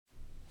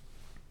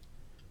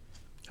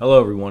Hello,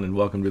 everyone, and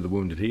welcome to The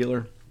Wounded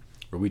Healer,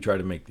 where we try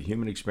to make the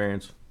human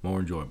experience more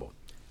enjoyable.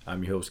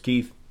 I'm your host,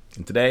 Keith,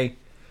 and today,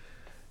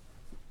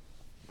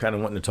 kind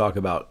of wanting to talk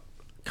about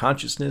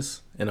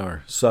consciousness and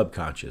our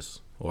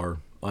subconscious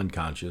or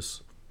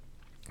unconscious.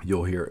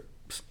 You'll hear it,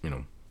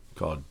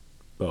 called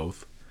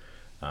both,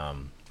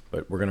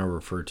 but we're going to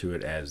refer to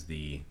it as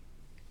the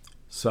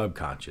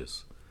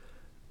subconscious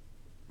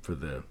for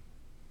the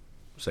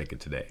sake of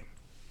today.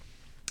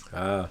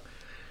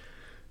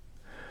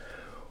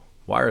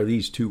 Why are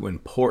these two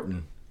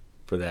important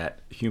for that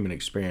human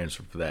experience,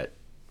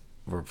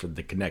 or for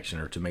the connection,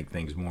 or to make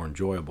things more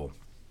enjoyable?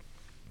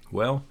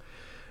 Well,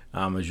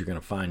 as you're going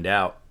to find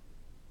out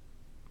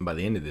by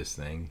the end of this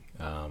thing,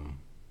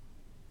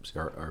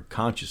 our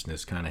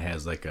consciousness kind of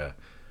has like a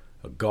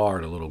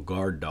little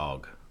guard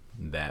dog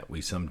that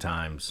we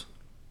sometimes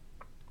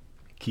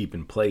keep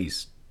in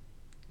place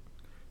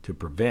to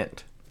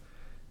prevent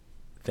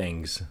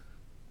things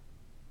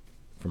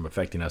from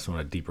affecting us on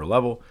a deeper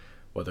level,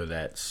 whether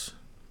that's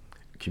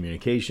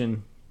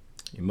communication,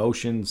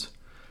 emotions,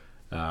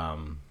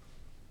 and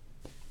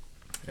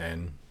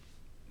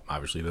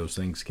obviously those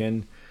things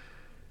can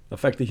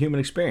affect the human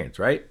experience,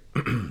 right?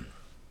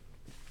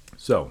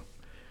 So,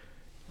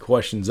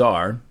 questions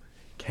are,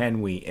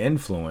 can we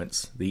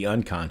influence the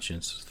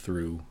unconscious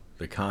through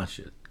the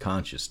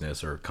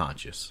consciousness or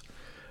conscious?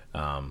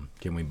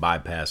 Can we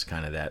bypass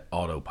kind of that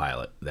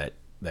autopilot,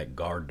 that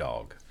guard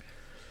dog?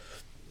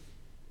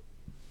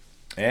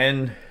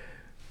 And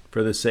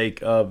for the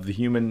sake of the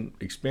human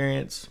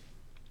experience,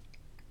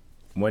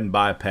 when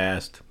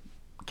bypassed,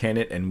 can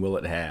it and will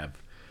it have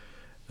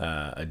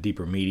a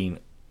deeper meaning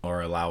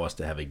or allow us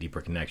to have a deeper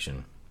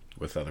connection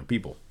with other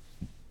people?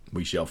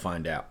 We shall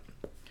find out.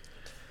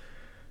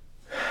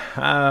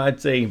 I'd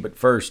say, but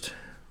first,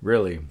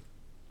 really,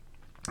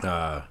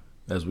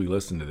 as we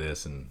listen to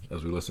this and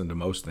as we listen to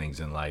most things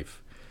in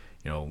life,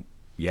 you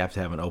have to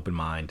have an open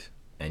mind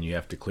and you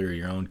have to clear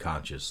your own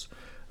conscience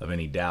of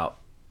any doubt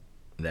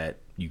that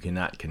you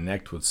cannot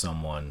connect with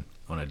someone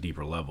on a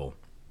deeper level.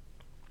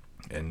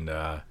 And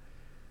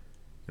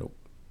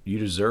you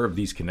deserve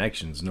these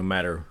connections no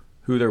matter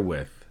who they're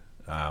with.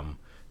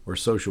 We're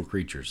social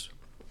creatures.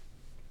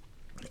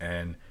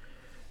 And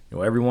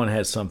everyone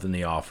has something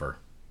to offer.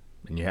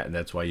 And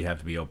that's why you have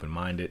to be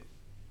open-minded.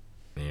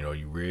 And,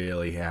 you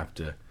really have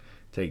to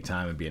take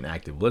time and be an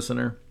active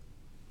listener.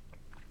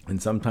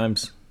 And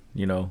sometimes,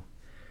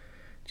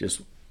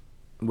 just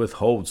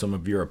withhold some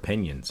of your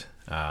opinions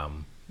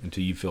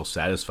until you feel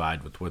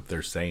satisfied with what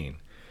they're saying.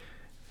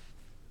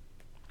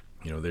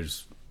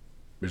 There's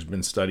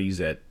been studies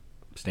at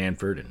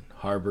Stanford and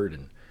Harvard,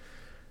 and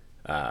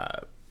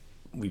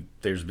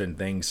there's been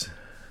things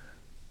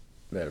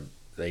that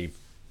they've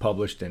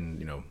published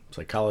in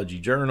psychology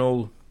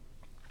journal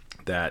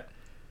that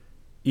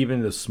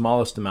even the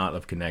smallest amount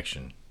of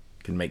connection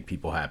can make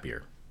people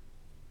happier,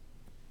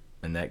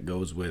 and that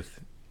goes with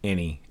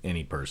any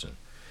person.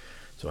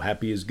 So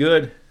happy is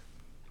good,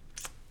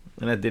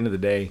 and at the end of the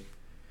day,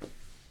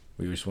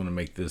 we just want to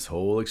make this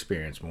whole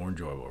experience more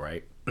enjoyable,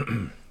 right?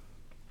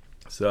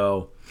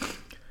 So,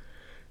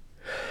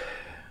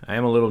 I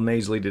am a little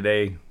nasally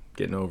today,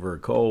 getting over a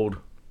cold.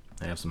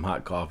 I have some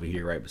hot coffee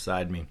here right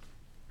beside me,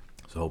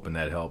 so hoping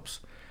that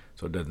helps,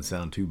 so it doesn't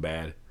sound too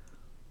bad.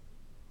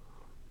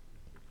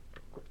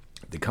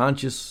 The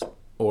conscious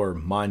or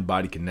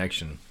mind-body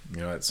connection,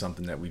 that's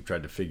something that we've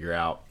tried to figure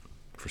out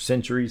for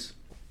centuries.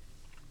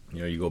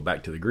 You go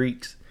back to the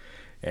Greeks,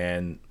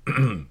 and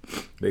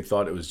they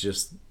thought it was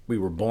just, we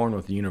were born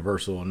with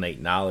universal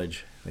innate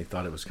knowledge. They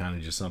thought it was kind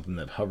of just something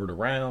that hovered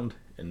around,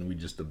 and we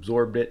just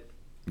absorbed it.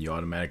 You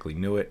automatically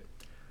knew it.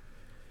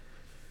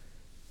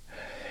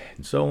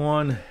 And so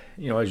on.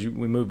 As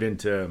we moved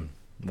into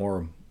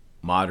more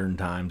modern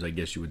times, I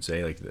guess you would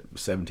say, like the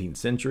 17th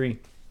century,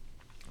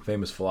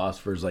 famous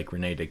philosophers like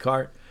Rene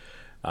Descartes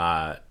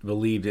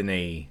believed in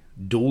a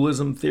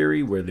dualism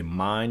theory where the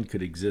mind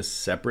could exist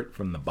separate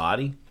from the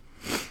body.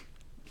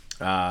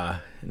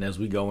 And as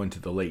we go into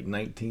the late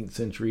 19th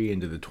century,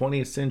 into the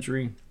 20th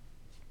century,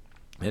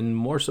 and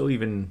more so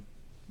even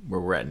where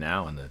we're at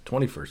now in the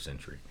 21st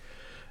century,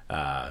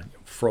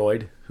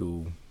 Freud,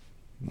 one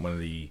of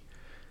the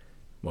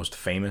most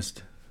famous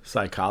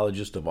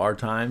psychologists of our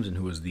times and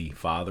who was the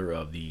father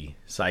of the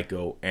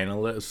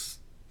psychoanalyst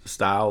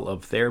style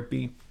of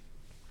therapy,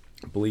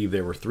 believed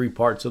there were three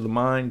parts of the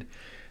mind.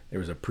 There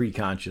was a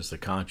preconscious, a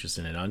conscious,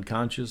 and an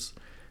unconscious.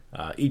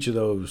 Each of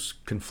those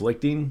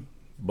conflicting,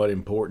 but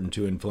important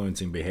to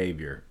influencing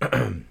behavior.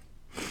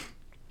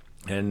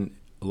 And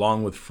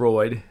along with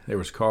Freud, there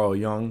was Carl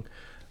Jung,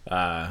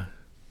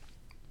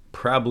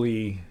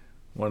 probably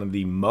one of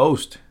the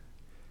most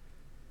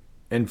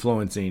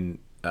influencing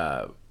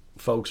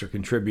folks or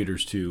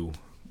contributors to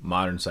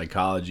modern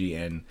psychology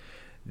and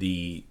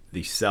the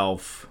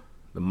self,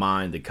 the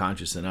mind, the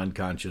conscious and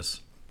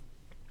unconscious.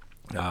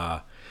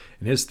 And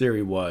his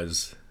theory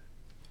was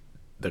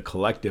the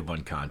collective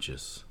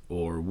unconscious,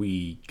 or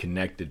we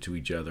connected to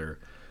each other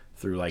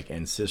through like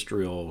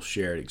ancestral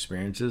shared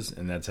experiences,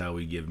 and that's how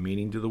we give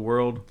meaning to the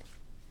world.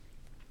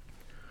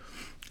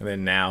 And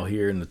then now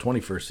here in the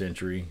 21st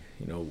century,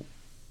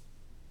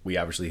 we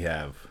obviously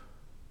have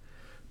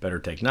better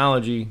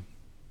technology,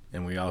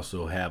 and we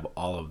also have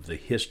all of the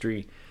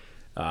history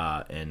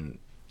and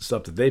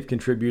stuff that they've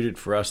contributed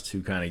for us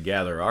to kind of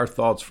gather our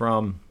thoughts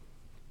from.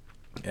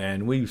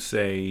 And we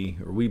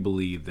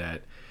believe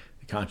that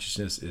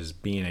consciousness is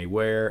being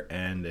aware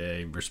and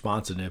a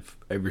responsiveness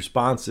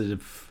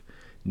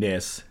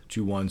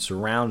to one's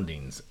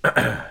surroundings.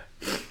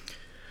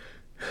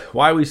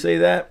 Why we say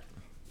that?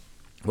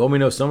 Well, we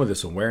know some of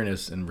this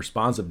awareness and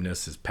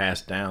responsiveness is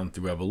passed down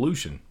through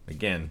evolution.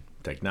 Again,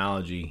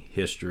 technology,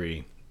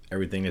 history,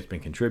 everything that's been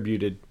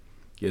contributed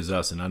gives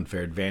us an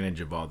unfair advantage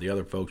of all the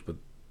other folks, but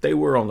they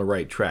were on the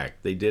right track.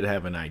 They did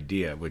have an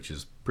idea, which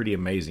is pretty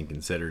amazing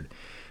considered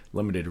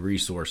limited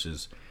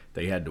resources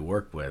they had to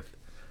work with.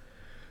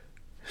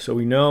 So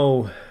we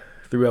know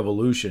through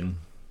evolution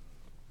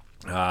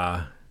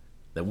that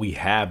we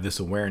have this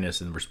awareness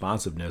and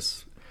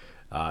responsiveness,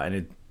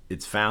 and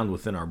it's found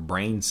within our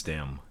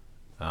brainstem.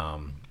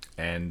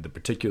 And the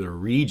particular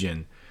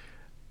region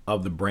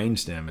of the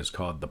brainstem is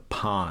called the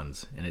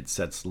pons, and it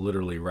sits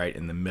literally right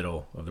in the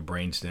middle of the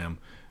brainstem.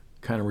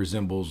 Kind of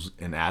resembles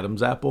an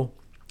Adam's apple.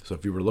 So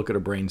if you were to look at a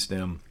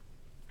brainstem,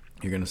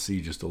 you're going to see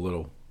just a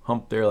little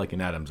hump there like an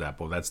Adam's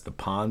apple. That's the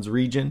pons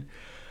region.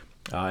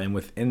 And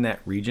within that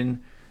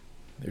region,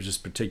 there's this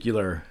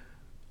particular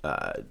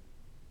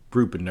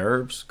group of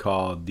nerves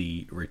called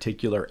the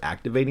reticular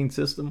activating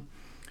system,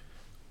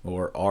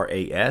 or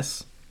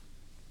RAS.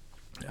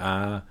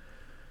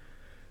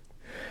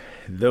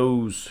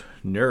 Those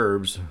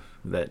nerves,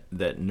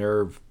 that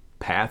nerve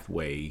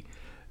pathway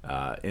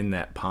in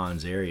that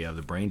pons area of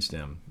the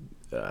brainstem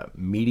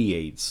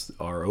mediates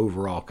our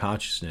overall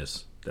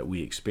consciousness that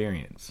we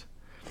experience.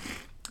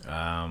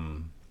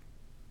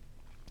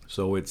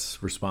 So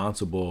it's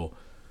responsible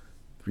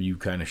for you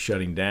kind of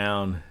shutting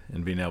down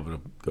and being able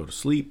to go to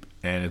sleep,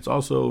 and it's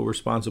also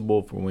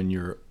responsible for when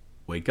you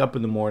wake up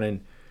in the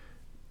morning,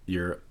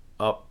 you're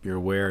up, you're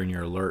aware, and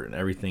you're alert, and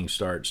everything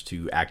starts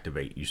to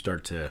activate. You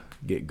start to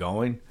get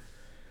going.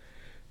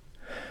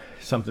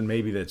 Something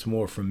maybe that's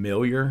more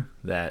familiar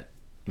that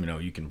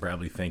you can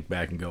probably think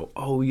back and go,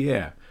 oh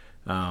yeah,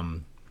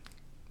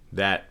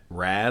 that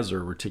RAS,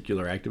 or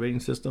reticular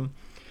activating system,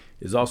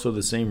 is also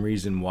the same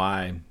reason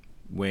why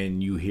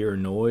when you hear a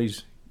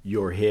noise,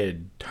 your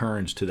head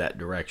turns to that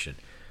direction.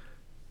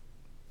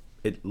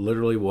 It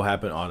literally will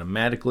happen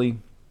automatically.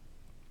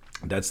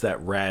 That's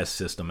that RAS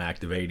system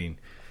activating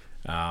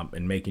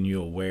and making you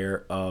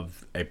aware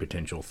of a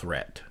potential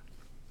threat.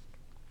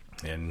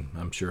 And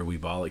I'm sure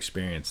we've all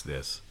experienced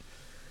this.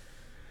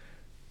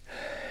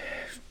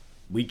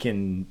 We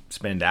can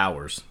spend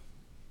hours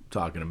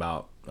talking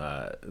about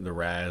the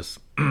RAS.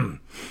 I'm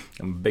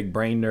a big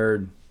brain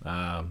nerd.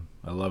 I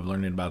love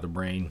learning about the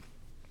brain.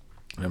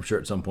 And I'm sure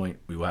at some point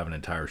we will have an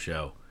entire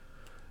show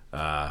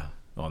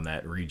on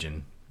that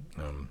region.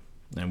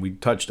 And we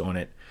touched on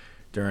it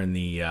during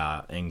the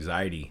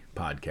anxiety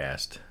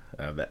podcast,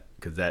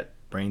 because that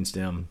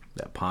brainstem,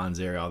 that pons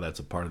area, all that's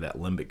a part of that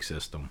limbic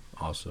system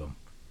also.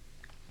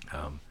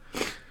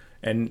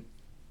 And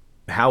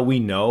how we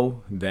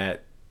know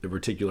that the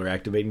reticular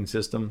activating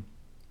system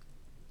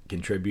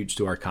contributes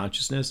to our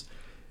consciousness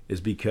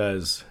is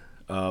because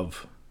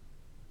of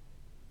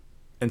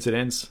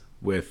incidents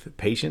with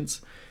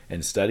patients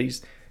and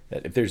studies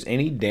that if there's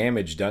any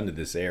damage done to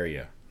this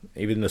area,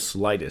 even the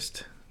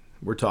slightest,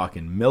 we're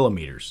talking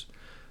millimeters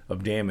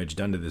of damage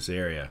done to this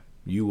area,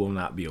 you will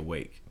not be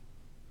awake.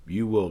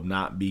 You will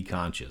not be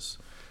conscious.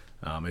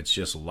 It's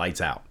just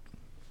lights out.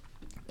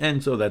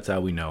 And so that's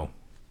how we know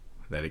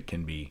that it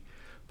can be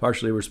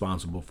partially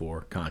responsible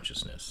for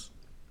consciousness.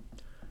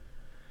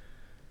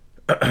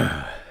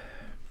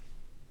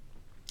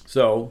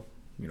 So,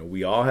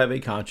 we all have a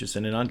conscious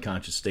and an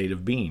unconscious state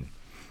of being.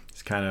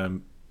 It's kind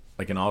of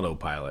like an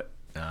autopilot.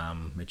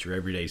 It's your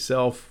everyday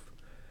self.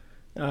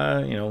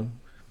 So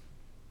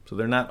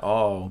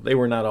they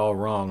were not all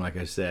wrong, like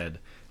I said,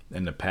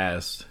 in the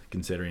past,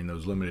 considering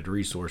those limited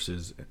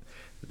resources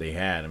that they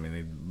had. I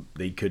mean,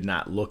 they could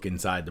not look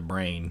inside the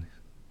brain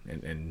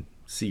and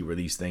see where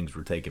these things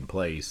were taking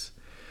place.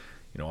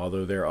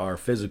 Although there are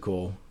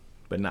physical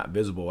but not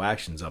visible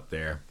actions up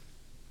there,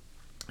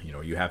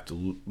 you have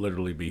to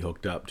literally be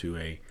hooked up to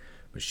a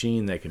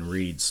machine that can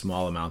read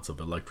small amounts of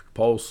electric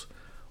pulse,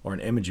 or an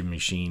imaging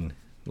machine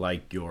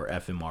like your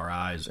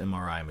fMRIs,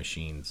 MRI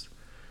machines,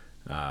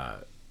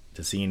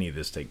 to see any of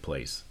this take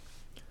place.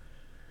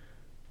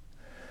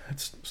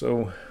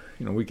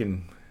 We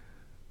can,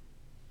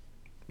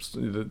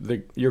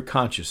 your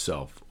conscious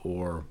self,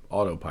 or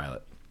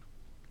autopilot,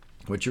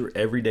 what's your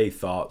everyday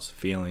thoughts,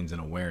 feelings,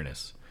 and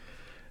awareness.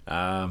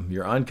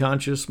 Your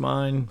unconscious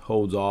mind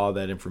holds all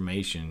that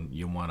information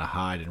you want to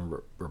hide and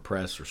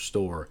repress or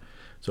store.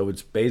 So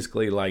it's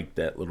basically like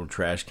that little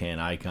trash can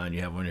icon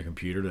you have on your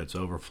computer that's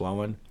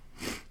overflowing.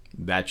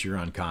 That's your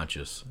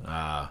unconscious.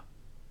 I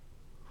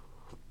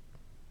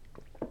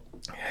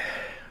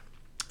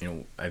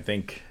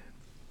think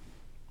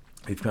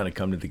we've kind of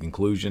come to the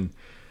conclusion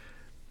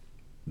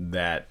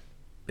that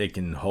it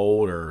can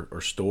hold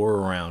or store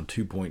around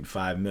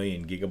 2.5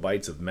 million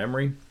gigabytes of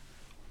memory,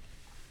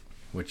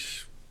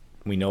 which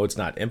we know it's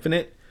not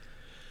infinite,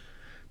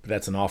 but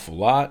that's an awful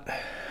lot.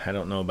 I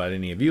don't know about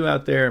any of you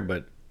out there,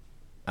 but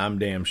I'm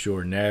damn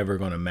sure never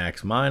going to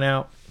max mine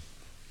out.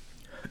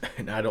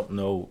 And I don't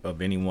know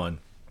of anyone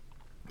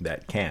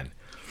that can.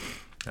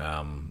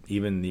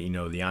 Even the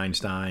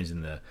Einsteins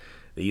and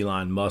the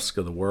Elon Musk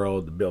of the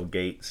world, the Bill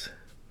Gates,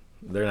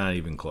 they're not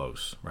even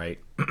close, right?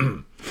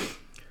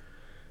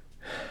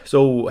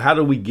 So how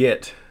do we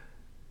get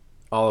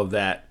all of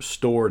that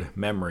stored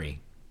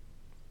memory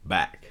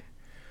back?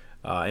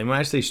 And when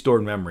I say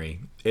stored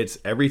memory, it's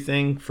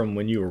everything from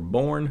when you were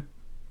born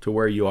to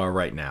where you are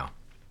right now.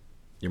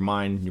 Your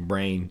mind, your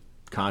brain,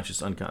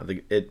 conscious,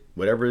 unconscious,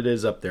 whatever it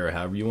is up there,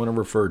 however you want to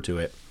refer to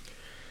it,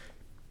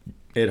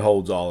 it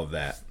holds all of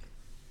that.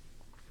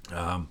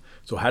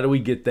 So how do we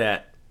get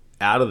that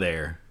out of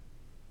there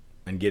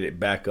and get it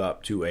back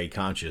up to a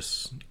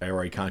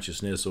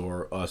consciousness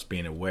or us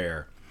being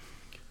aware?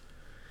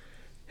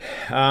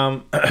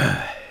 And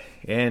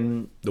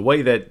the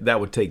way that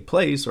would take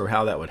place, or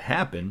how that would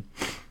happen,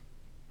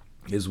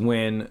 is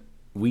when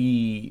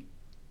we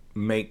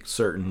make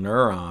certain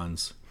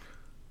neurons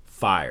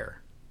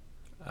fire.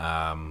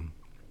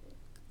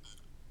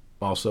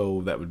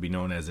 Also, that would be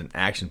known as an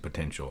action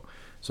potential.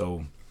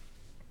 So,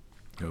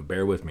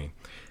 bear with me.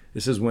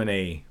 This is when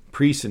a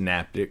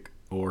presynaptic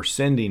or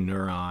sending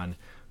neuron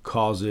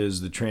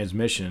causes the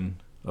transmission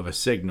of a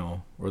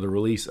signal or the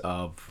release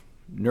of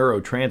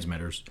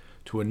neurotransmitters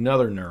to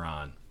another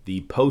neuron,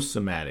 the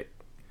postsynaptic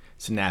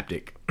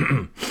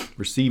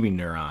receiving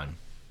neuron,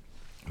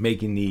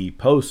 making the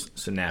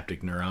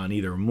postsynaptic neuron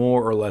either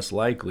more or less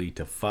likely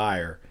to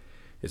fire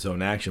its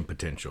own action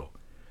potential.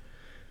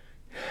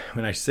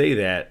 When I say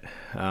that,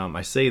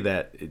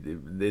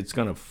 it's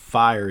going to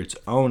fire its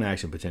own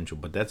action potential,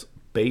 but that's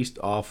based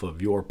off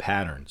of your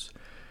patterns.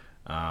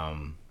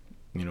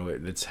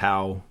 It's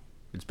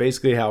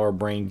basically how our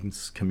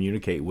brains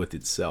communicate with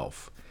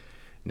itself.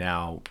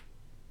 Now,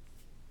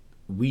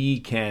 we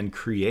can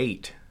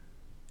create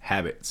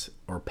habits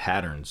or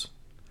patterns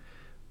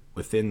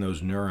within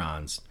those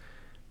neurons,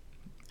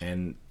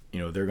 and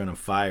they're going to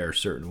fire a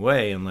certain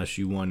way unless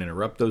you want to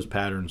interrupt those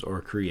patterns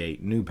or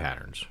create new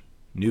patterns,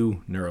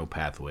 new neural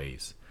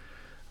pathways.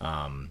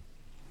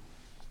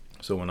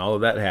 So when all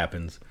of that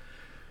happens,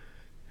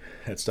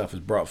 that stuff is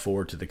brought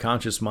forward to the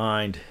conscious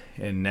mind,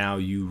 and now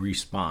you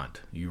respond,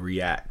 you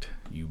react,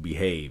 you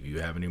behave,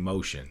 you have an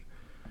emotion.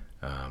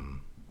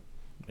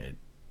 It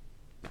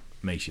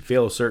makes you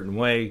feel a certain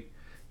way,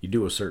 you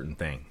do a certain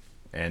thing.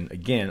 And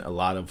again, a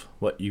lot of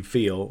what you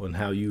feel and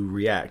how you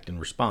react and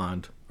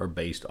respond are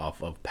based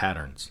off of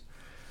patterns.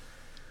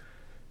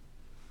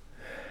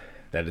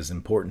 That is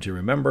important to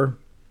remember,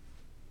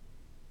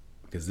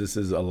 because this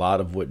is a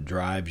lot of what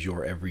drives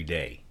your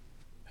everyday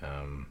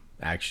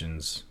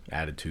actions,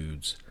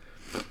 attitudes,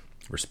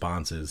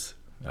 responses,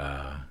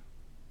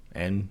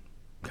 and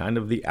kind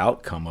of the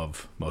outcome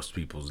of most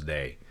people's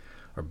day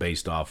are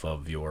based off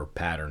of your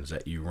patterns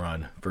that you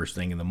run first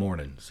thing in the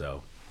morning.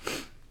 So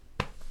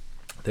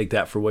take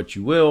that for what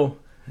you will.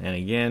 And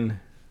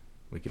again,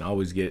 we can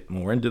always get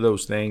more into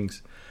those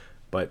things,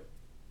 but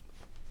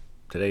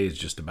today is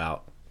just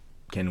about,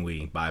 can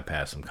we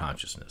bypass some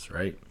consciousness,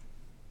 right?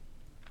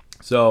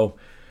 So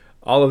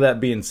all of that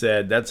being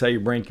said, that's how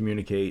your brain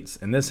communicates,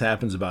 and this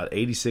happens about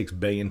 86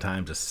 billion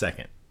times a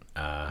second.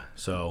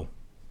 So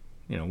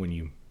when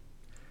you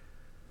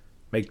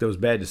make those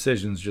bad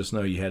decisions, just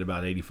know you had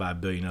about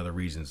 85 billion other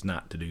reasons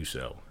not to do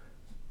so.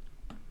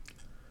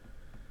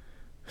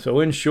 So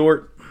in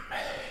short,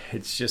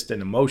 it's just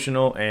an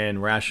emotional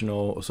and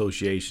rational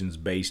associations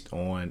based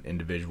on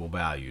individual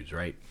values,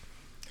 right?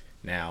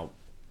 Now,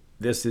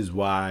 this is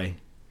why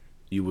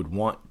you would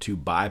want to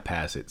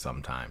bypass it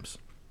sometimes.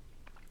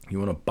 You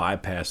want to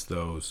bypass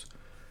those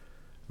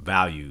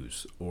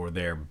values or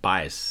their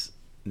biases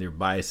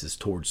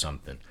towards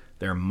something,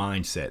 their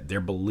mindset,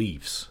 their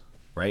beliefs,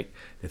 right?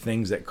 The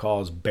things that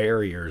cause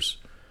barriers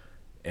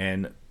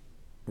and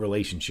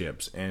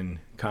relationships and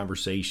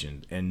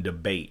conversation and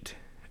debate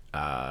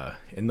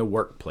in the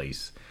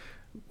workplace,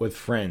 with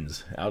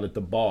friends, out at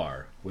the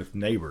bar, with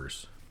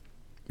neighbors.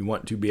 You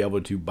want to be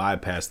able to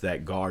bypass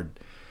that guard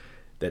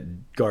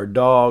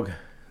dog,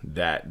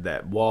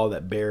 that wall,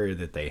 that barrier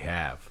that they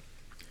have.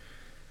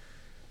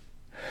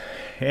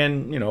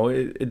 And,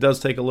 it does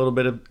take a little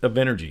bit of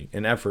energy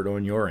and effort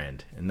on your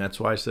end. And that's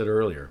why I said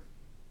earlier,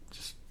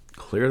 just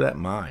clear that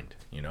mind,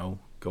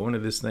 go into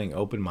this thing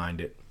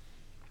open-minded,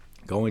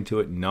 go into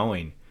it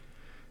knowing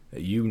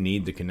that you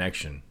need the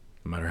connection,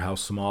 no matter how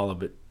small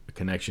of a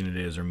connection it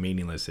is or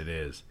meaningless it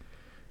is.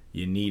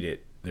 You need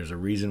it. There's a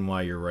reason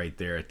why you're right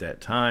there at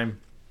that time.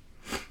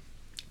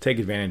 Take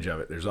advantage of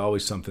it. There's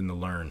always something to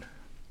learn.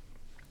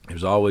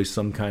 There's always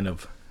some kind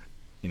of,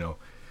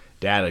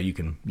 data you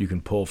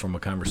can pull from a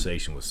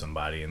conversation with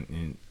somebody,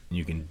 and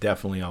you can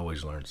definitely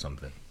always learn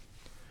something.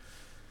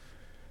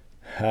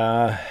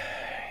 So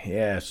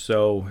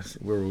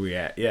where were we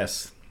at?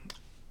 Yes.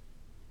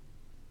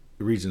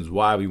 The reasons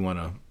why we want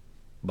to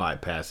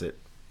bypass it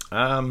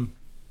Like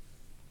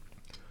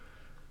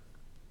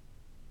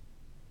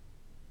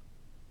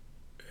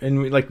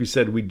we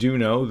said, we do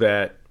know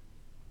that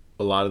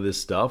a lot of this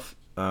stuff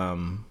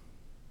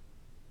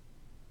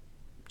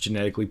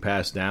genetically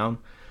passed down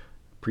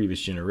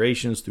previous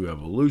generations through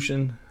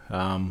evolution.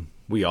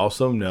 We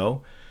also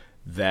know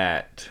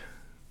that,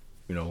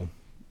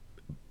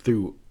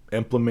 through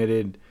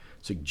implemented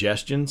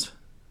suggestions,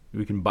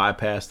 we can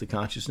bypass the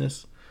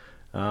consciousness.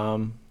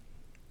 And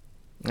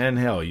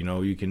hell,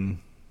 you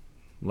can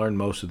learn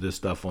most of this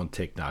stuff on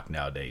TikTok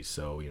nowadays.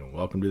 So,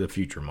 welcome to the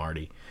future,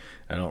 Marty.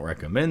 I don't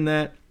recommend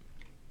that,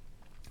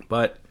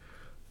 but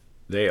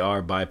they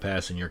are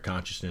bypassing your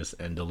consciousness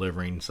and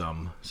delivering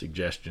some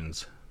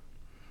suggestions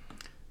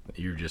that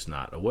you're just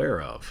not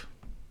aware of.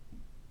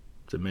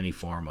 It's a mini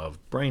form of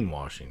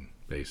brainwashing,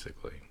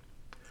 basically.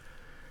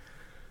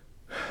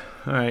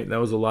 All right, that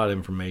was a lot of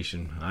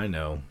information, I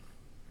know,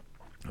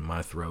 and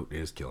my throat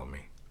is killing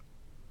me.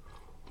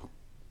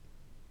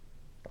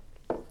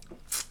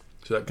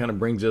 So that kind of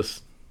brings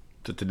us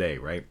to today,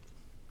 right?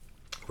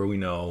 Where we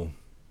know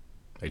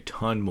a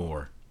ton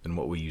more than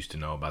what we used to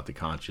know about the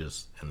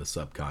conscious and the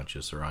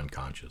subconscious or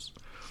unconscious.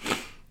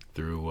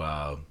 Through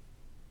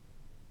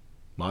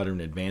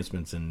modern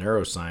advancements in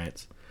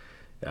neuroscience,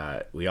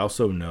 we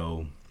also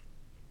know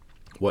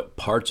what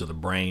parts of the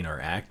brain are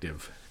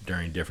active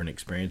during different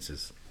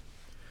experiences.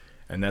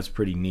 And that's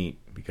pretty neat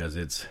because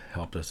it's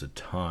helped us a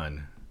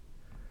ton.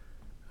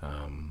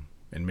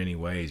 In many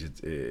ways,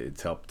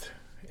 it's helped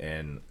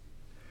in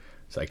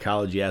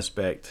psychology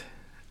aspect,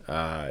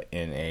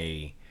 in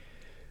a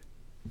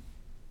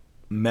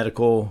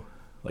medical,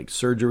 like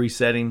surgery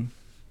setting.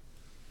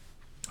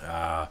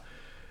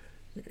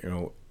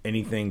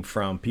 Anything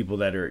from people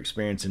that are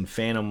experiencing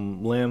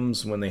phantom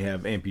limbs when they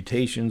have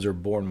amputations or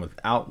born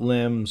without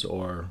limbs,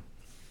 or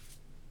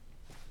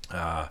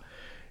some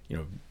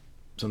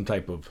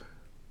type of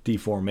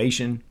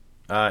deformation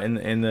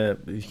in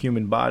the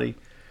human body.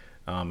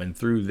 And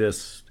through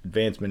this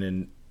advancement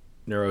in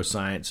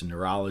neuroscience and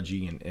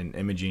neurology and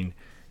imaging,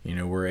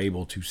 we're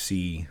able to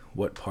see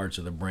what parts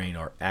of the brain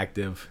are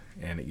active,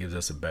 and it gives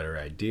us a better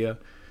idea,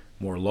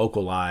 more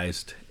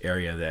localized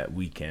area that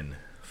we can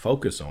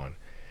focus on.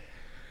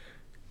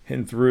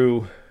 And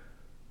through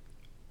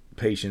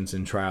patience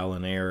and trial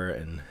and error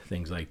and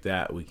things like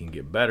that, we can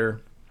get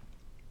better.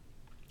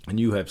 And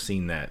you have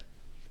seen that,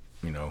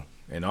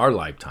 in our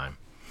lifetime.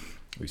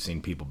 We've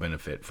seen people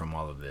benefit from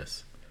all of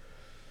this.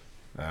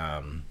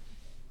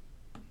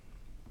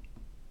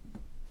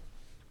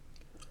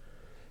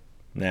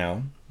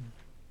 Now,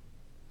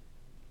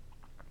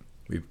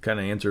 we've kind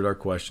of answered our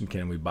question,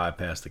 can we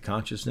bypass the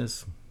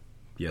consciousness?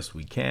 Yes,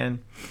 we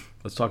can.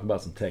 Let's talk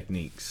about some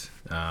techniques.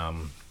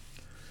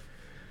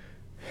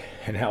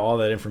 And how all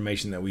that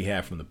information that we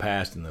have from the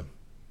past and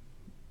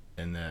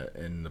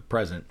the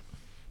present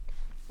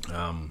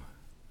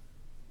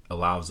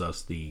allows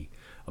us the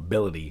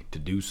ability to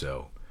do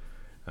so.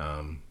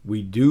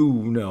 We do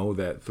know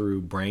that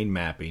through brain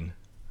mapping,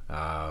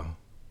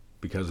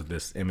 because of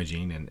this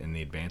imaging and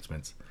the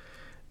advancements,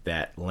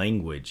 that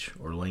language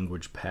or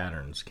language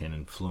patterns can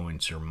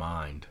influence your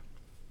mind.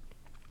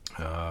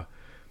 And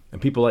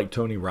people like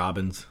Tony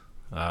Robbins,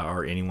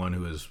 or anyone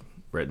who has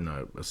written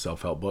a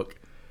self-help book,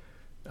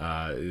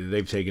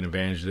 they've taken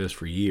advantage of this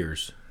for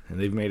years, and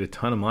they've made a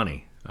ton of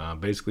money,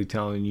 basically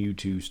telling you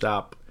to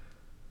stop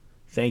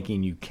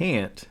thinking you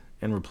can't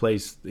and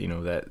replace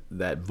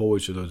that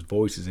voice or those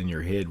voices in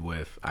your head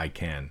with I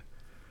can.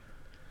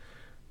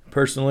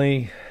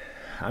 Personally,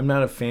 I'm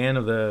not a fan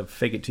of the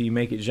fake it till you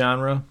make it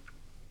genre.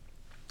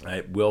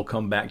 It will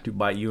come back to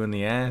bite you in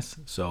the ass,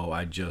 so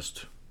I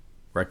just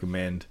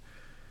recommend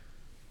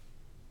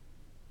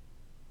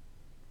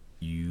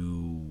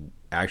you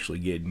actually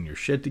getting your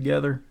shit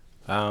together.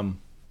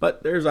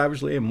 But there's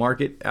obviously a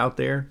market out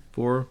there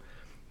for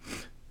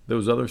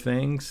those other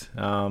things.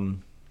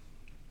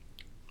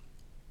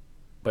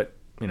 But,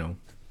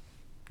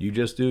 you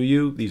just do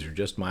you. These are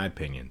just my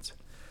opinions.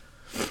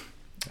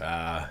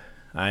 I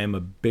am a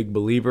big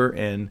believer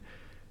in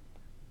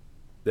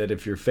that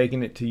if you're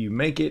faking it till you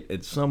make it,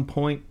 at some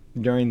point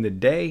during the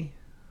day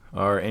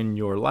or in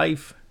your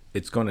life,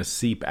 it's going to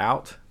seep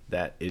out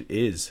that it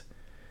is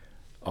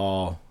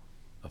all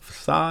a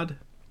facade.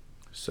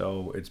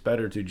 So it's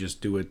better to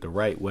just do it the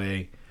right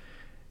way,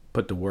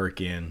 put the work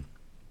in,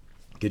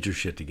 get your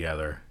shit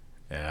together,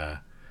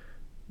 no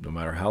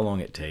matter how long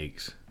it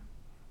takes.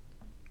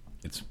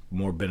 It's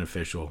more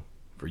beneficial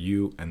for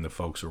you and the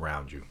folks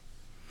around you.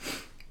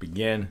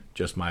 Again,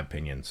 just my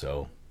opinion,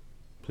 so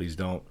please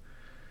don't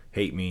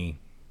hate me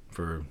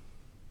for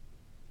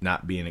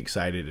not being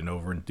excited and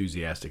over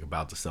enthusiastic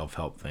about the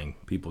self-help thing.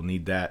 People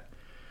need that.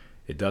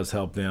 It does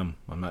help them.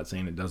 I'm not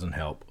saying it doesn't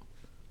help.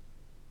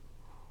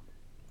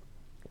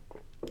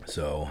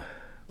 So,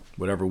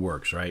 whatever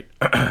works, right?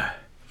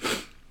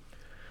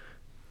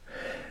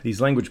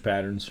 These language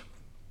patterns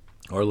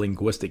are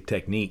linguistic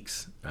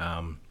techniques,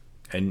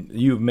 and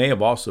you may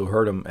have also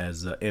heard them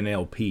as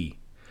NLP,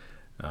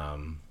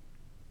 and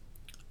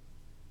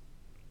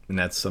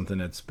that's something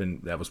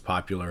that was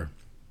popular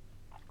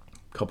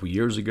a couple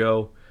years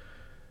ago,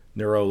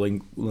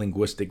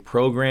 neuro-linguistic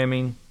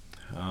programming,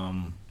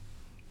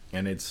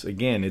 and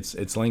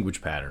it's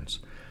language patterns,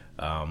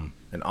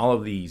 and all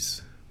of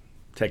these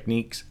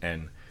techniques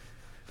and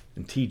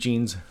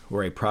teachings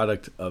were a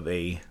product of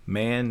a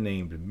man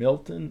named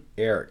Milton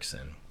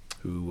Erickson,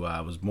 who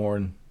was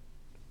born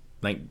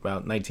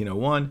about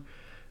 1901,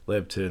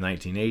 lived to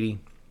 1980.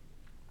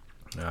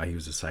 He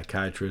was a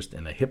psychiatrist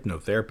and a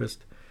hypnotherapist.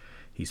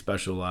 He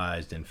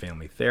specialized in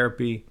family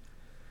therapy.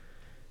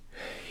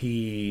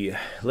 He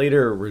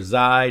later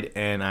resided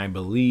and I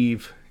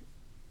believe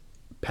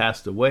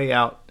passed away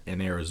out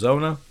in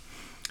Arizona.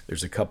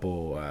 There's a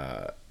couple,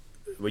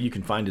 you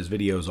can find his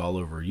videos all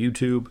over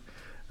YouTube.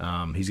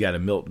 He's got a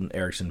Milton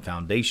Erickson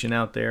Foundation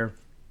out there.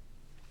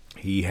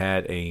 He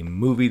had a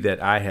movie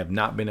that I have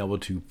not been able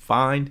to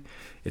find.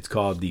 It's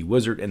called The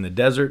Wizard in the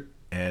Desert.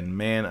 And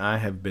man, I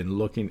have been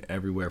looking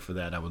everywhere for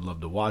that. I would love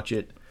to watch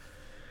it.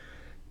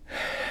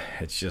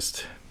 It's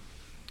just,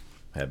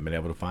 I haven't been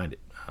able to find it.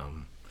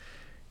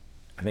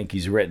 I think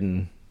he's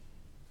written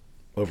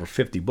over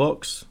 50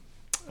 books.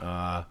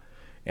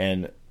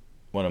 And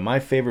one of my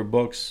favorite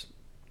books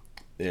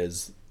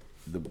is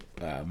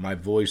My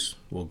Voice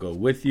Will Go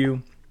With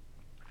You.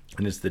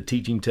 And it's the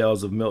Teaching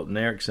Tales of Milton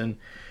Erickson.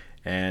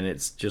 And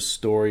it's just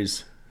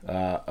stories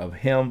of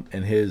him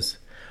and his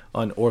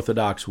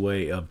unorthodox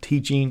way of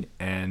teaching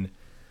and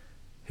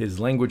his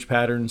language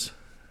patterns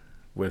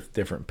with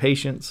different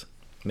patients.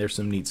 There's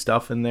some neat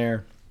stuff in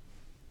there.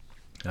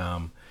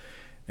 And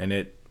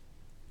it,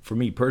 for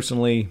me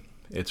personally,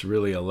 it's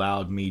really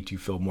allowed me to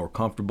feel more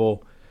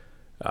comfortable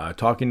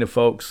talking to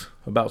folks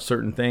about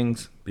certain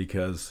things,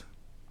 because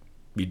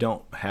you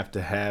don't have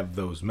to have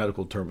those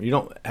medical terms. You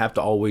don't have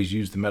to always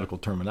use the medical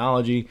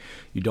terminology.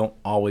 You don't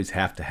always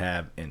have to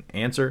have an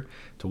answer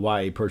to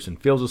why a person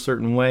feels a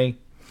certain way.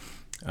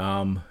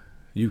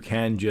 You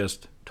can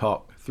just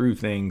talk through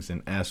things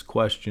and ask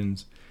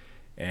questions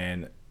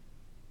and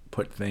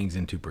put things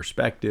into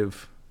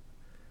perspective,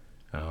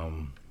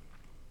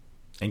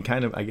 and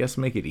kind of, I guess,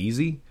 make it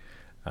easy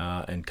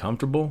and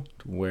comfortable.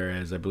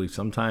 Whereas I believe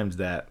sometimes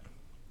that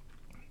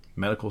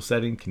medical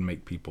setting can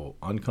make people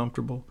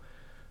uncomfortable,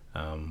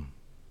 and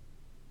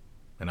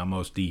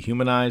almost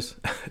dehumanize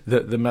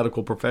the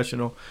medical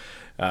professional,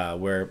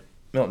 where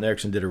Milton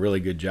Erickson did a really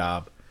good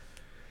job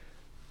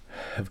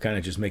of kind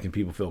of just making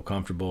people feel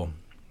comfortable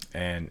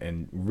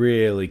and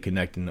really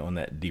connecting on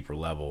that deeper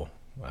level,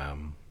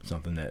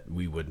 something that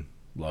we would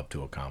love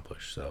to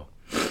accomplish. So,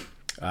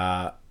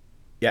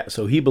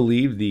 so he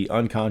believed the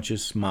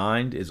unconscious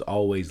mind is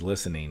always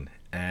listening,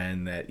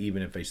 and that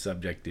even if a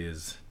subject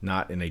is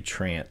not in a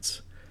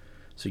trance,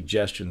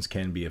 suggestions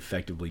can be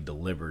effectively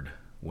delivered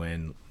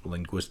when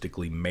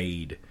linguistically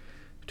made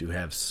to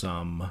have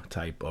some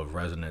type of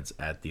resonance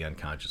at the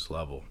unconscious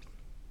level.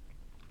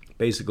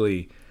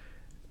 Basically,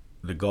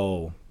 the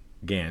goal,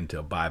 again,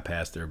 to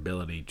bypass their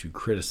ability to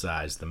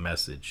criticize the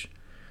message.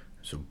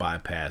 So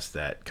bypass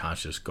that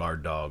conscious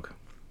guard dog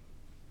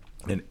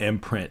and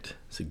imprint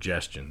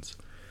suggestions.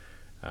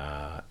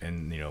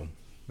 And,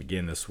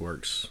 again, this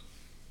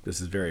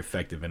is very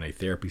effective in a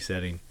therapy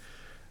setting.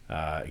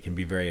 It can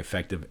be very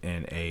effective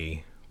in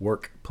a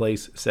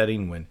workplace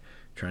setting when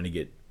trying to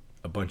get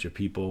a bunch of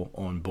people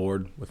on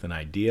board with an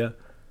idea,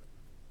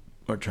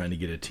 or trying to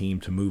get a team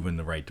to move in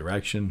the right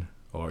direction,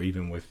 or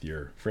even with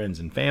your friends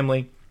and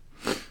family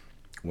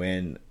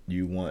when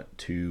you want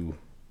to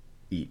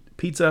eat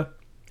pizza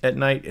at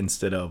night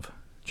instead of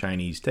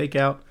Chinese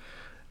takeout.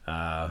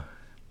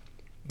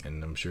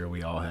 And I'm sure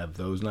we all have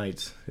those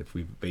nights if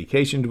we've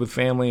vacationed with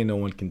family and no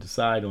one can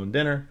decide on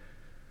dinner.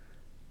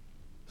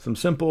 Some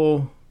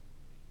simple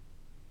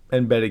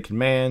embedded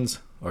commands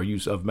or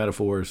use of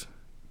metaphors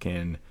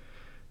can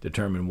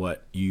determine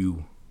what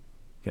you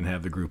can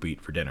have the group eat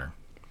for dinner.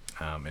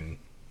 And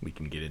we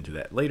can get into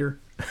that later,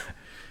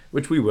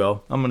 which we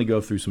will. I'm going to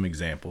go through some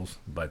examples,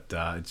 but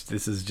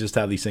this is just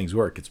how these things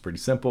work. It's pretty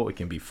simple. It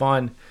can be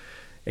fun.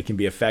 It can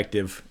be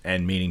effective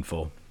and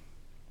meaningful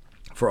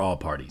for all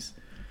parties.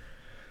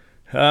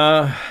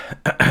 So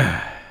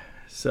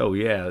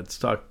yeah, let's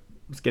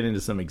get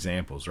into some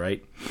examples,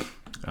 right?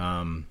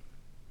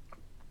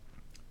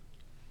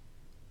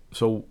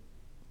 So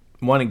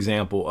one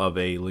example of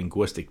a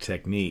linguistic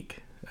technique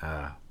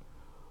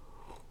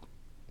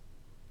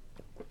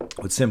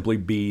would simply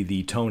be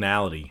the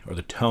tonality or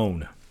the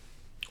tone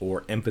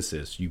or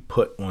emphasis you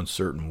put on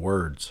certain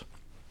words.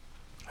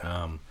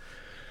 I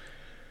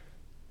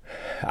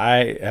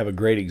have a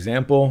great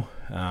example.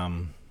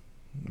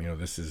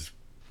 This has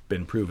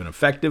been proven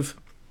effective,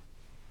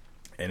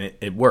 and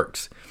it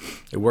works.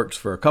 It works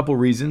for a couple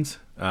reasons,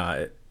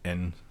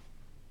 and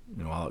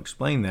I'll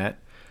explain that.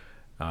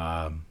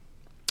 So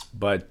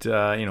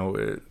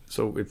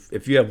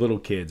if you have little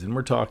kids, and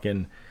we're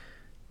talking,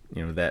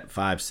 that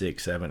 5,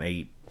 6, 7,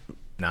 8,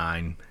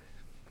 9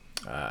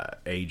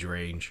 age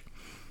range,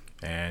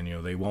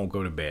 and they won't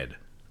go to bed.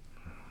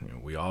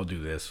 We all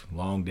do this.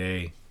 Long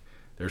day,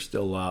 they're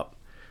still up,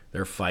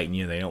 they're fighting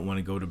you, they don't want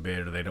to go to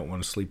bed, or they don't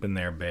want to sleep in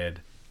their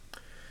bed.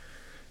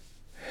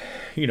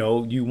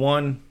 You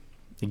want,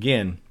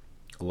 again,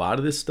 A lot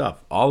of this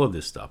stuff, all of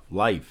this stuff,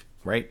 life,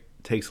 right,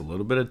 takes a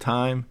little bit of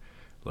time,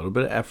 a little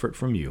bit of effort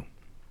from you,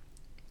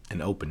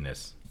 and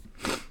openness.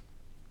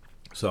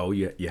 So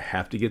you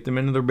have to get them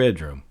into their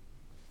bedroom.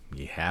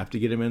 You have to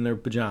get them in their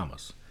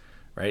pajamas,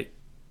 right?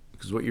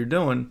 Because what you're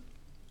doing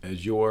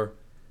is you're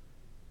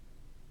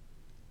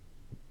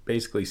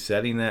basically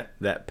setting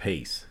that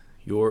pace.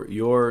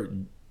 You're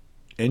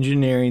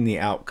engineering the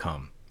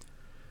outcome.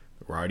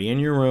 We're already in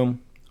your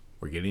room.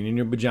 We're getting in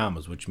your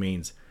pajamas, which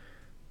means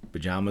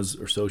pajamas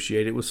are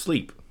associated with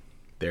sleep.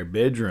 Their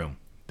bedroom,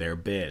 their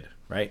bed,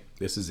 right?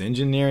 This is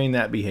engineering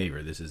that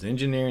behavior. This is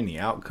engineering the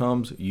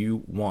outcomes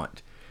you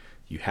want.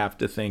 You have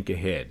to think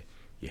ahead.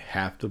 You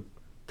have to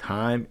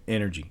time,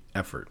 energy,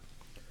 effort.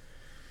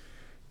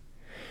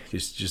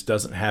 This just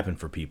doesn't happen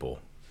for people.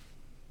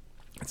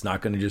 It's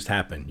not going to just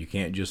happen. You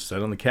can't just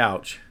sit on the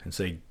couch and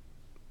say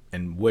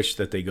and wish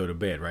that they go to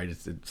bed, right?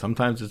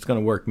 Sometimes it's going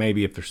to work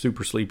maybe if they're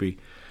super sleepy,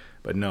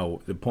 but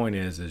no. The point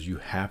is you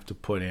have to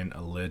put in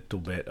a little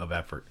bit of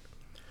effort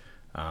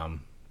and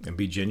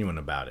be genuine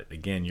about it.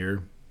 Again,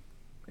 you're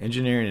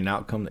engineering an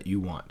outcome that you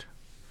want.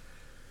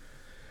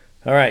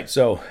 All right,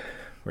 so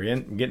we're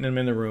getting them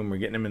in the room. We're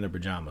getting them in their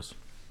pajamas.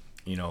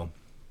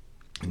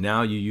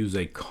 Now you use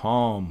a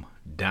calm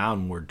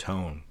downward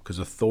tone because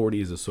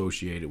authority is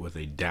associated with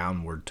a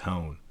downward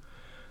tone.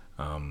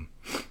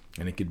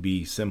 And it could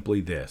be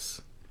simply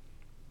this: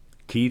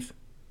 Keith,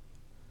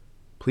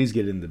 please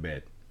get into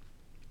bed.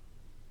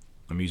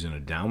 I'm using a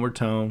downward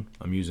tone.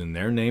 I'm using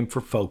their name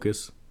for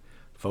focus.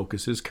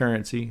 Focus is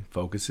currency.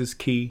 Focus is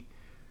key.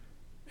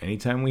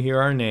 Anytime we hear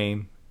our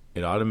name,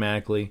 it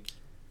automatically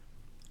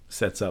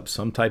sets up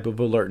some type of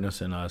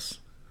alertness in us,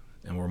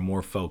 and we're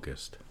more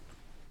focused.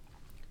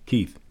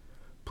 Keith,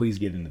 please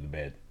get into the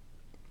bed.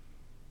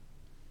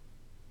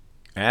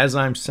 As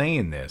I'm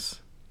saying this,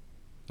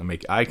 I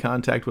make eye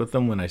contact with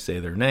them when I say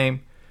their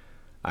name.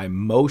 I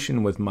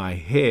motion with my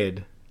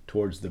head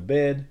towards the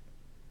bed.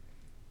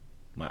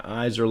 My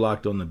eyes are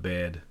locked on the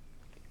bed.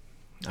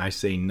 I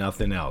say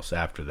nothing else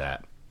after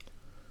that.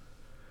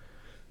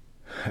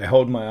 I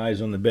hold my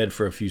eyes on the bed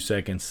for a few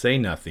seconds, say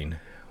nothing.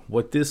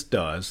 What this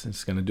does,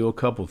 it's going to do a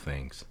couple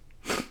things.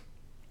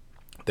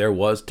 There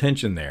was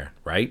tension there,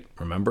 right?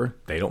 Remember,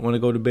 they don't want to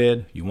go to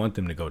bed. You want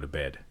them to go to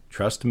bed.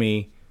 Trust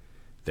me,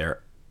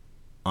 their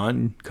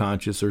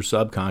unconscious or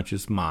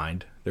subconscious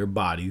mind, their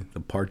body, the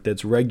part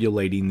that's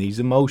regulating these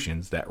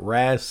emotions, that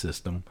RAS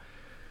system,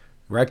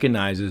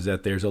 recognizes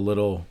that there's a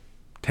little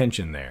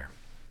tension there.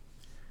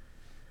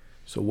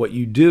 So what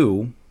you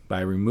do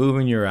by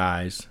removing your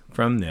eyes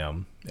from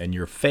them and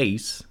your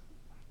face,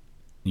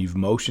 you've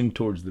motioned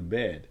towards the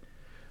bed,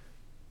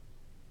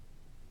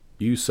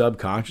 you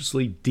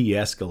subconsciously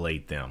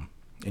de-escalate them,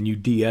 and you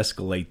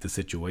de-escalate the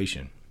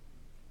situation.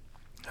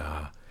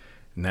 And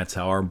that's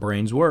how our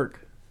brains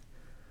work.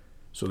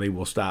 So they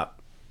will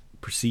stop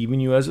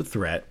perceiving you as a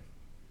threat.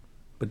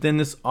 But then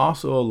this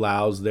also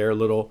allows their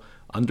little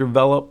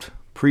undeveloped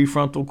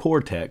prefrontal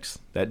cortex,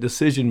 that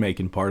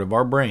decision-making part of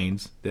our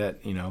brains, that,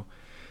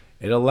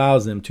 it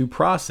allows them to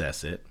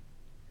process it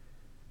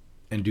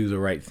and do the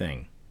right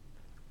thing.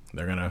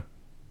 They're going to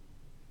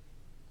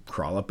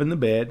crawl up in the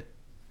bed.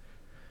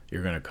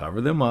 You're going to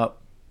cover them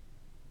up.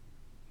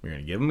 You're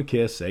going to give them a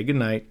kiss, say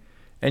goodnight,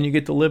 and you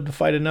get to live to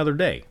fight another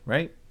day,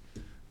 right?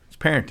 It's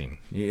parenting.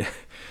 This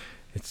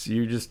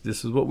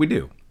is what we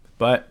do.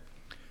 But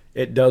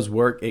it does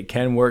work. It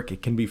can work.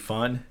 It can be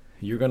fun.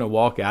 You're going to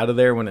walk out of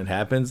there when it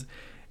happens,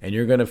 and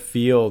you're going to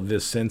feel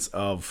this sense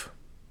of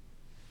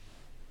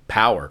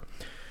power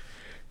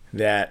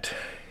that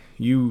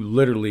you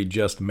literally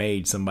just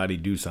made somebody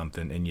do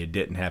something and you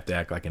didn't have to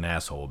act like an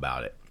asshole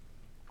about it.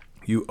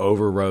 You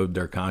overrode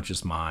their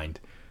conscious mind,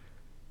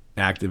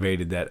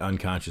 activated that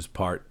unconscious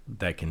part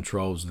that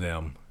controls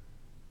them,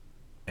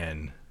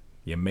 and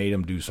you made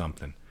them do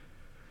something.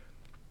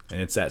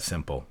 And it's that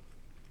simple.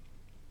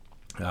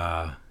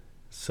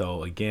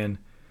 So again,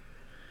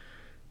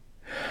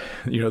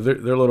 their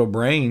little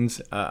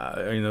brains,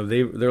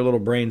 their little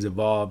brains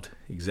evolved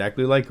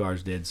exactly like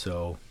ours did.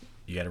 So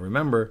you got to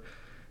remember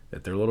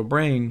that their little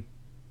brain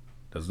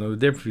doesn't know the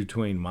difference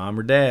between mom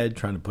or dad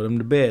trying to put them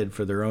to bed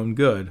for their own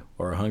good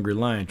or a hungry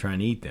lion trying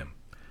to eat them.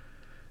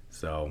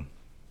 So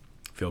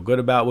feel good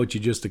about what you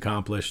just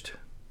accomplished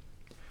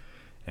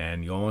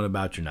and go on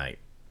about your night.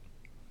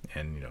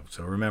 And,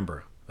 so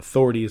remember,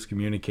 authority is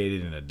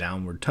communicated in a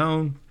downward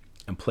tone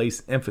and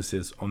place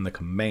emphasis on the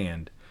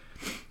command.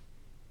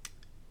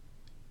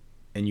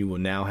 And you will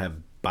now have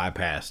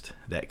bypassed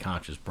that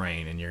conscious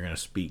brain and you're going to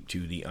speak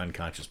to the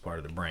unconscious part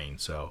of the brain.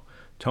 So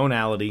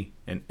tonality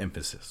and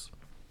emphasis.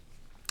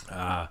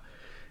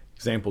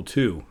 Example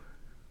 2,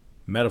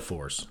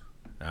 metaphors.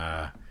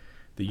 The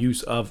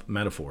use of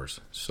metaphors.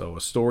 So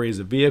a story is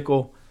a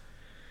vehicle.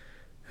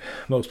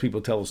 Most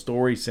people tell a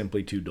story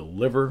simply to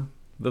deliver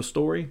the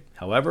story.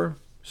 However,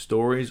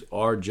 stories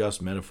are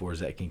just metaphors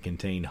that can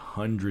contain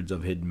hundreds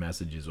of hidden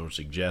messages or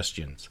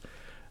suggestions.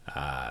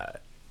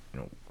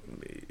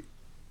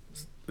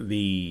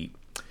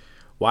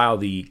 While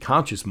the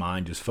conscious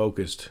mind is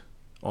focused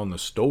on the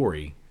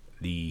story,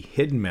 the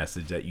hidden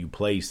message that you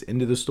place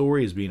into the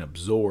story is being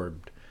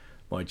absorbed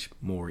much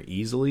more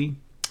easily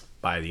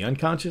by the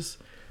unconscious.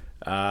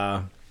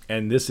 And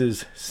this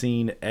is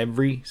seen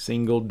every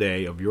single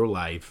day of your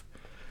life.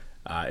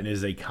 It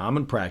is a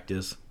common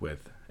practice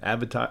with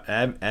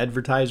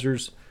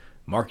advertisers,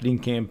 marketing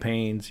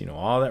campaigns,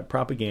 all that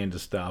propaganda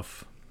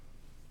stuff.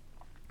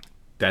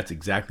 That's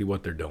exactly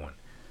what they're doing.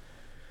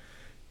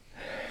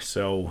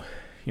 So,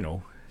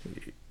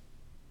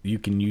 you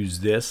can use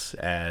this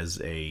as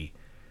a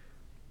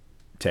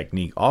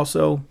technique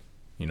also,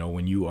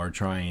 when you are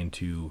trying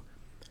to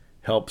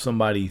help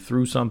somebody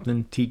through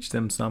something, teach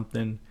them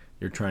something.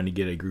 You're trying to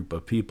get a group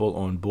of people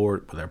on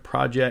board with a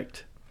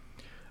project.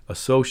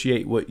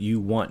 Associate what you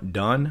want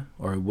done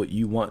or what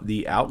you want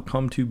the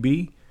outcome to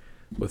be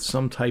with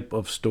some type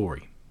of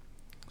story.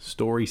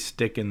 Stories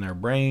stick in their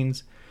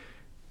brains.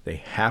 They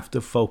have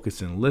to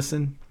focus and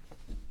listen.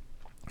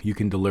 You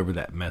can deliver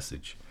that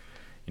message,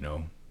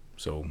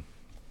 So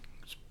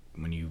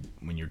when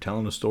you're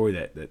telling a story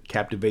that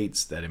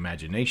captivates that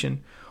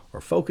imagination or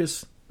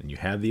focus, then you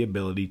have the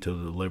ability to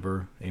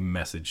deliver a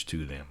message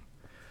to them.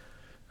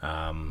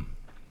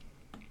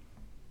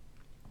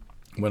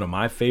 One of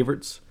my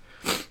favorites,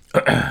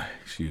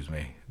 excuse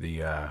me,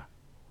 the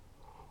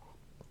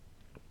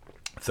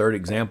third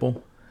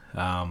example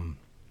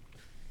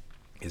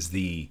is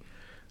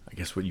I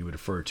guess what you would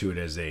refer to it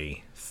as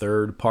a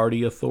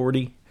third-party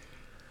authority.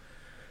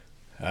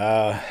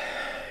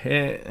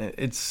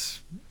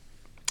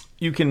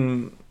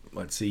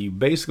 You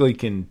basically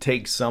can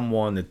take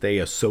someone that they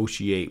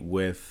associate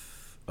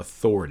with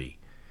authority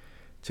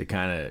to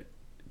kind of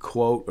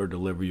quote or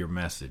deliver your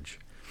message.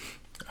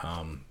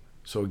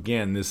 So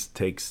again, this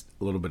takes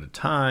a little bit of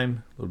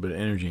time, a little bit of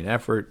energy and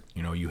effort.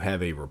 You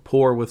have a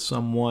rapport with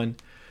someone.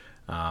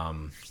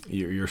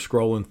 You're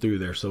scrolling through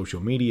their social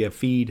media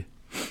feed,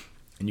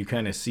 and you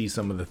kind of see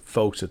some of the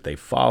folks that they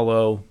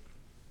follow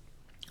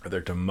or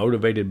they're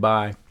motivated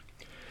by,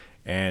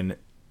 and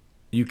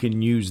you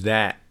can use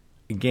that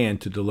again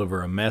to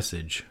deliver a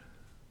message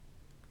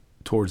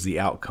towards the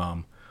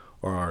outcome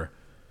or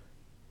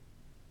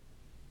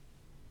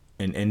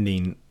an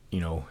ending,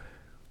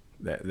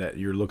 that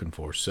you're looking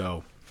for.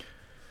 So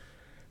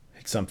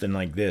it's something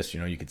like this.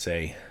 You could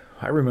say,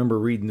 I remember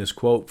reading this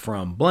quote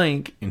from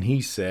blank, and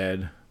he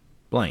said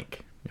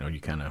blank. You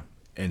kind of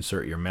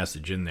insert your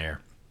message in there.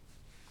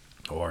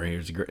 Or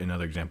here's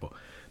another example.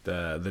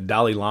 The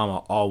Dalai Lama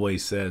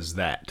always says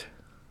that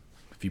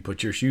if you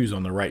put your shoes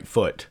on the right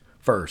foot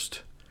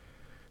first,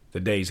 the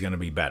day's going to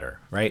be better,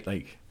 right?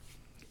 Like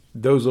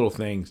those little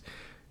things.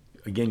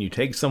 Again, you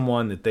take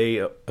someone that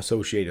they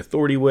associate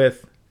authority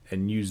with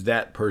and use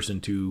that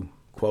person to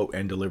quote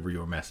and deliver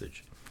your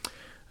message.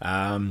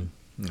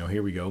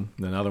 Here we go.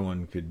 Another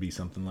one could be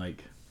something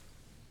like,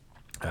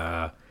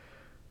 I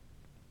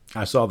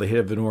saw the head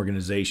of an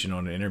organization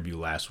on an interview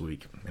last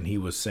week, and he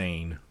was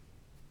saying,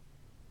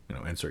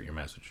 insert your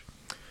message.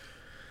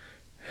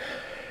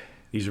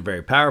 These are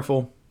very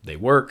powerful. They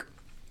work.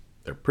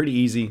 They're pretty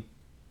easy.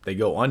 They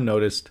go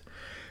unnoticed.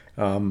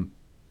 And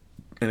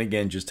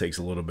again, just takes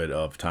a little bit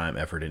of time,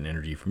 effort, and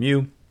energy from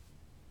you.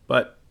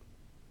 But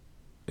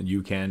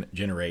you can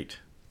generate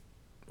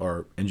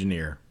or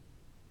engineer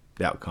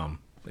the outcome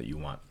that you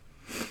want.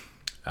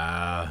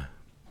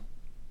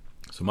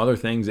 Some other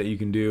things that you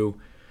can do,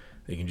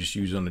 they can just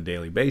use on a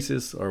daily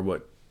basis, are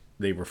what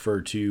they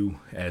refer to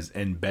as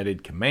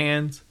embedded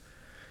commands.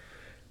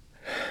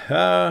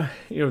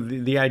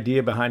 The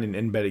idea behind an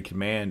embedded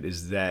command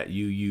is that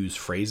you use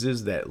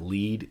phrases that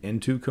lead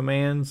into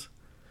commands.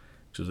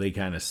 So they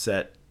kind of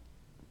set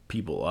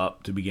people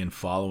up to begin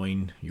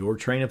following your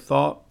train of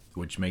thought,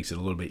 which makes it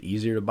a little bit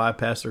easier to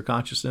bypass their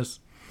consciousness.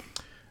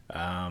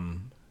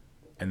 And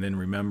then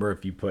remember,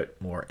 if you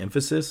put more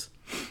emphasis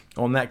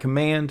on that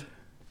command,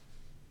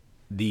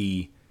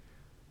 the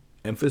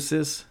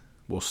emphasis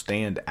will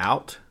stand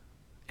out,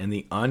 and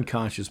the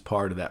unconscious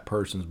part of that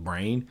person's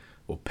brain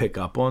will pick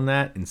up on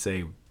that and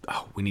say,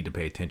 oh, we need to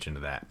pay attention to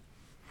that.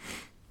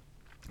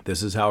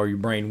 This is how your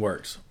brain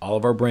works. All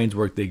of our brains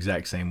work the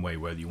exact same way,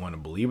 whether you want to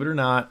believe it or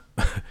not.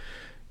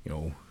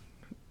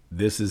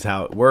 This is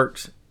how it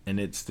works, and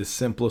it's the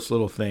simplest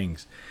little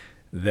things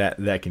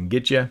that can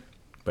get you.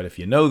 But if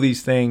you know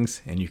these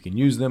things and you can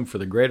use them for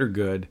the greater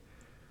good,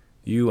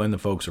 you and the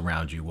folks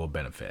around you will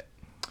benefit.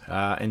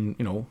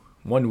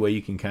 One way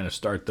you can kind of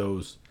start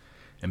those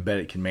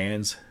embedded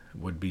commands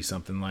would be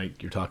something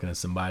like you're talking to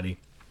somebody,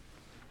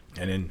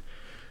 and then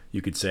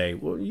you could say,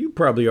 well, you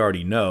probably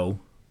already know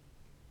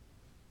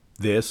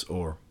this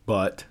or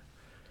but.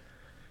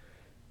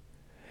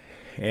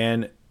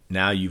 And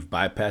now you've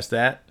bypassed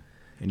that,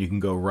 and you can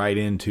go right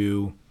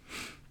into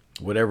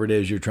whatever it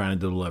is you're trying to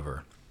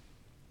deliver.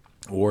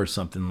 Or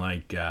something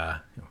like,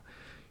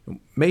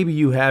 maybe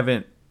you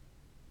haven't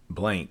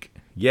blank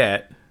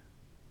yet,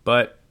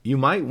 but you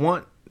might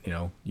want,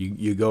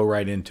 you go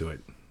right into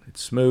it.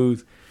 It's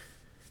smooth.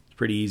 It's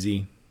pretty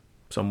easy,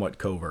 somewhat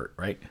covert,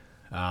 right?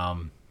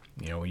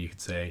 You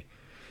could say,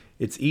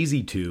 it's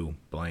easy to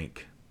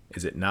blank,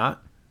 is it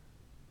not?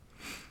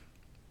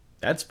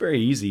 That's very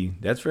easy.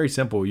 That's very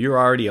simple. You're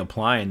already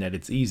applying that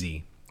it's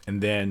easy.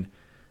 And then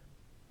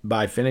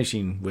by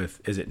finishing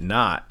with, is it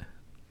not,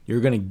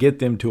 you're going to get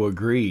them to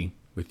agree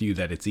with you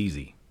that it's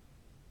easy.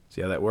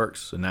 See how that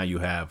works? So now you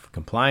have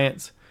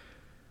compliance,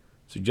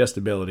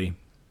 suggestibility,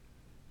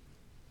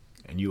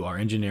 and you are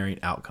engineering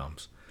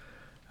outcomes.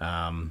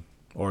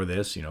 Or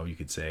this, you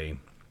could say,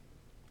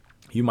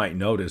 you might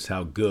notice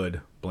how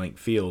good blank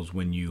feels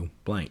when you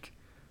blank.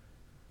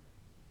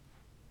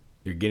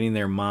 You're getting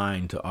their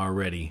mind to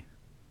already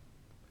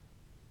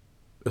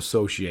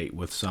associate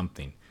with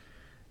something.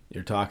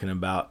 You're talking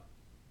about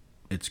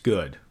it's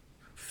good,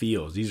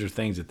 feels. These are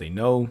things that they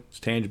know, it's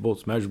tangible,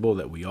 it's measurable,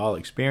 that we all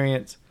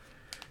experience.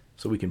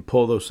 So we can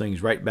pull those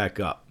things right back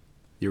up.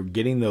 You're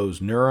getting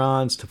those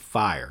neurons to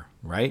fire,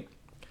 right?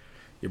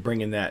 You're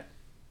bringing that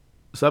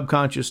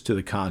subconscious to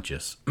the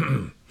conscious.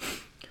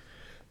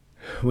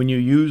 When you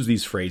use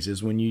these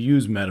phrases, when you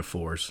use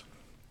metaphors,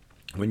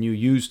 when you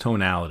use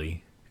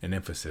tonality and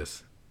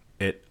emphasis,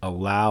 it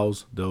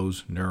allows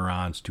those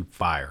neurons to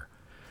fire.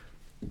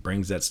 It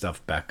brings that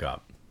stuff back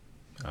up.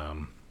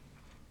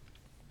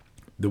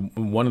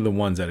 One of the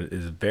ones that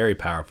is very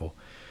powerful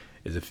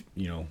is if,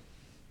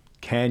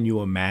 can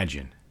you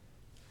imagine?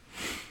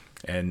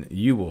 And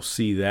you will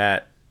see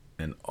that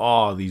in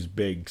all these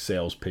big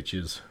sales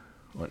pitches,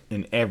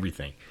 in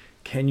everything.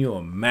 Can you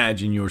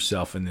imagine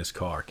yourself in this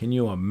car? Can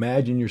you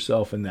imagine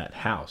yourself in that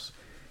house?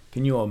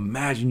 Can you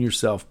imagine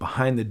yourself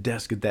behind the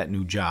desk at that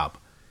new job?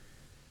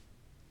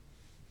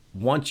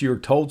 Once you're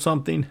told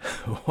something,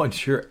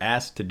 once you're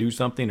asked to do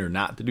something or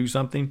not to do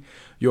something,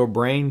 your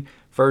brain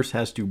first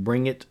has to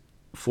bring it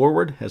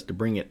forward, has to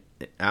bring it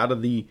out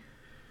of the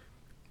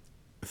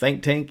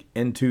think tank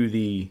into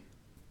the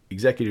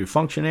executive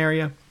function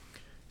area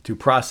to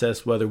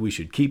process whether we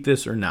should keep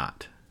this or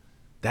not.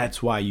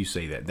 That's why you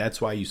say that. That's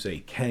why you say,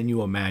 can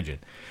you imagine?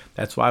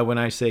 That's why when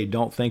I say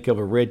don't think of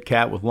a red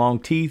cat with long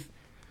teeth,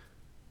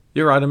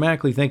 you're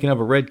automatically thinking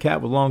of a red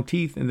cat with long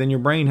teeth, and then your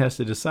brain has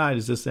to decide,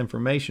 is this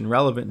information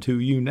relevant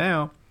to you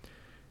now?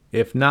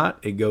 If not,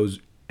 it goes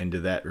into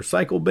that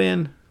recycle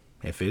bin.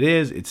 If it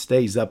is, it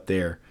stays up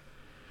there,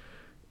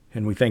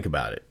 and we think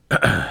about it.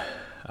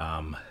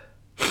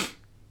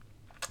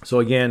 So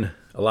again,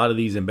 a lot of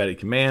these embedded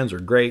commands are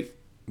great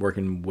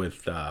working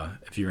with,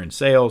 if you're in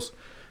sales,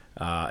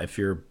 if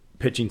you're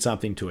pitching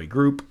something to a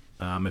group,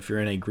 if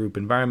you're in a group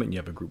environment, you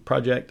have a group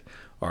project,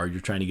 or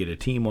you're trying to get a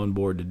team on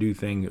board to do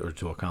things or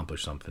to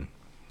accomplish something.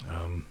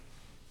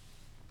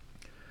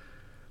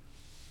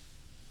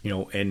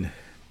 And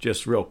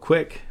just real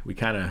quick, we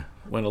kind of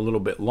went a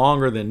little bit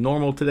longer than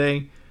normal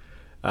today.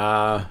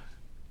 And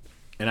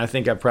I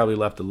think I probably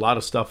left a lot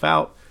of stuff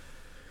out.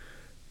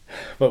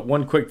 But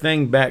one quick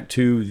thing back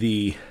to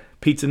the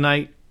pizza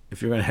night.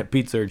 If you're going to have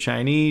pizza or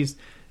Chinese,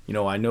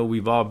 I know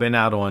we've all been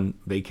out on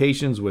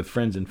vacations with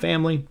friends and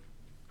family.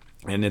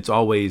 And it's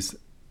always,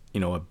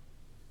 the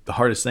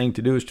hardest thing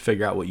to do is to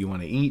figure out what you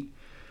want to eat.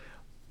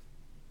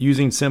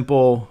 Using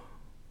simple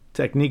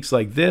techniques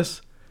like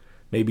this,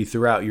 maybe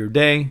throughout your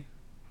day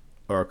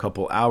or a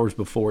couple hours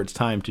before it's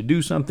time to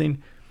do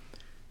something,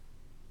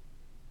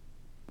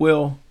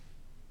 will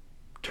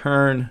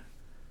turn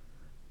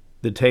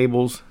the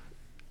tables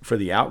for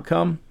the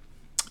outcome.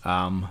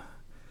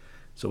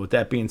 So with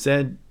that being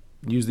said,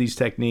 use these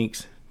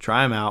techniques,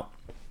 try them out.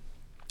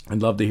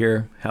 I'd love to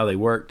hear how they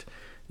worked.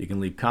 You can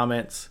leave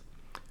comments.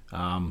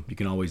 You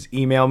can always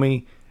email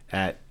me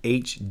at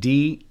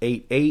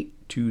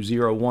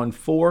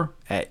HD882014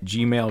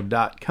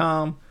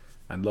 @gmail.com.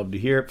 I'd love to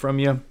hear it from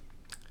you.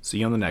 See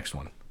you on the next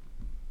one.